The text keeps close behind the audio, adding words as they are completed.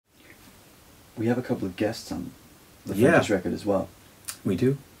we have a couple of guests on the Yeah. Frengers record as well. We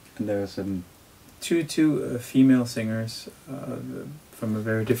do. And there are some... Two female singers from a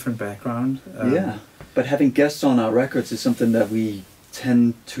very different background. Yeah, but having guests on our records is something that we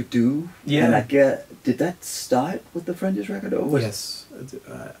tend to do. Yeah. And I get... Did that start with the Frengers record? Or was Yes.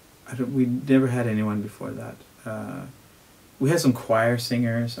 We never had anyone before that. We had some choir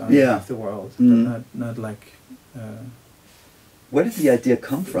singers on Half the World, but not like... Where did the idea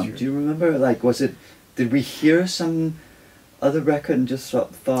come from? Do you remember? Like, was it... Did we hear some other record and just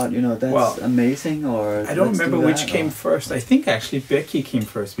thought, you know, that's amazing? Or I don't remember which came first. I think actually Becky came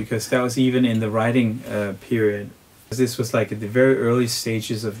first, because that was even in the writing period. This was like at the very early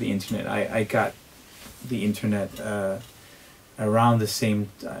stages of the internet. I got the internet around the same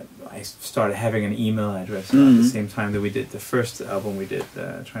time. I started having an email address at the same time that we did the first album we did,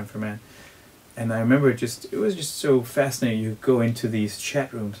 Triumph for Man. And I remember it was just so fascinating. You go into these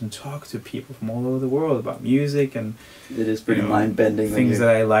chat rooms and talk to people from all over the world about music, and it is pretty mind-bending. Things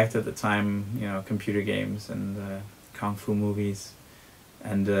that I liked at the time, you know, computer games and kung fu movies.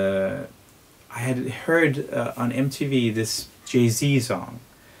 And I had heard on MTV this Jay-Z song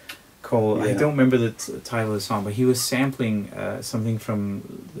called, I don't remember the title of the song, but he was sampling something from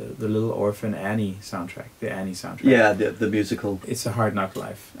the Little Orphan Annie soundtrack, the Annie soundtrack. Yeah, the musical. It's a Hard Knock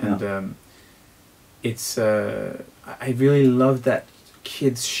Life. And it's I really loved that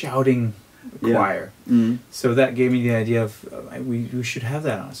kids shouting choir. So that gave me the idea of we should have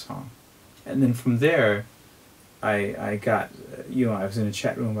that on a song. And then from there I got, you know, I was in a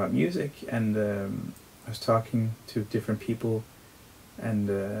chat room about music, and I was talking to different people, and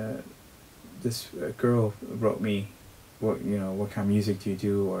this girl wrote me, what kind of music do you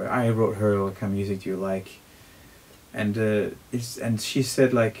do? Or I wrote her, what kind of music do you like? And and she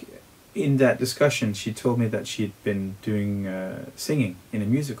said, like, in that discussion, she told me that she'd been doing singing in a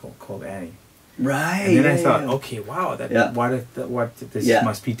musical called Annie. Right. And then I thought, okay, wow, this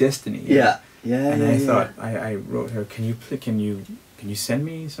must be destiny. And I thought, I wrote her, can you send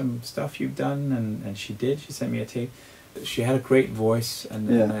me some stuff you've done? And she did. She sent me a tape. She had a great voice and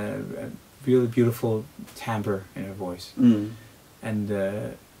a really beautiful timbre in her voice. And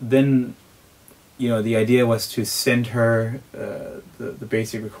then, you know, the idea was to send her the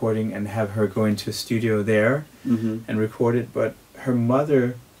basic recording and have her go into a studio there and record it. But her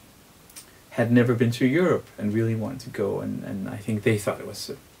mother had never been to Europe and really wanted to go, and I think they thought it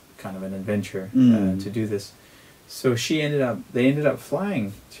was kind of an adventure to do this. So they ended up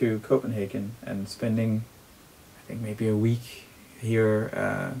flying to Copenhagen and spending, I think, maybe a week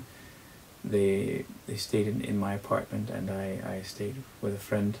here. They stayed in my apartment, and I stayed with a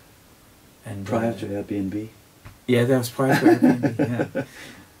friend. And prior to Airbnb? Yeah, that was prior to Airbnb, yeah.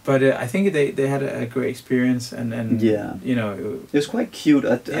 But I think they had a great experience, and you know... It was quite cute.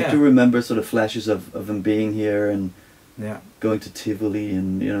 I do remember sort of flashes of them being here and going to Tivoli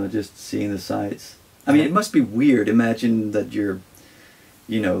and, you know, just seeing the sights. I mean, it must be weird. Imagine that you're,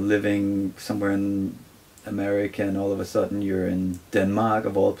 you know, living somewhere in America and all of a sudden you're in Denmark,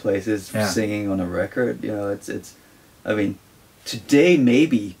 of all places, singing on a record. You know, it's I mean... Today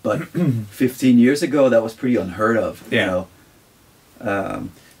maybe, but 15 years ago that was pretty unheard of. You know?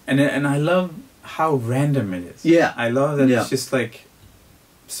 And I love how random it is. I love that it's just like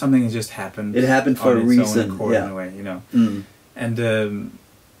something has just happened. It happened for a reason. In a way, you know. And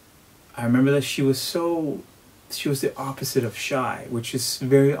I remember that she was the opposite of shy, which is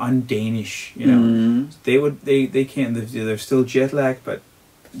very un-Danish. You know, they can't. They're still jet lagged, but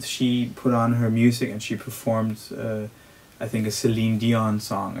she put on her music and she performed. I think a Celine Dion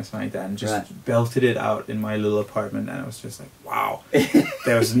song or something like that, and just belted it out in my little apartment, and I was just like, wow,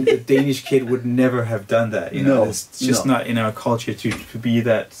 a Danish kid would never have done that, you know. It's just not in our culture to be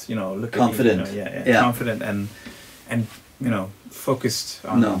that, you know, confident, confident and you know, focused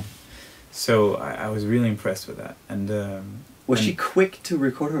on. So I was really impressed with that. And was she quick to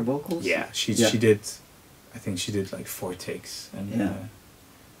record her vocals? Yeah, she did. I think she did like 4 takes, and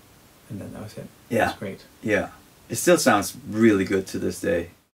then that was it. Yeah, it was great. Yeah. It still sounds really good to this day.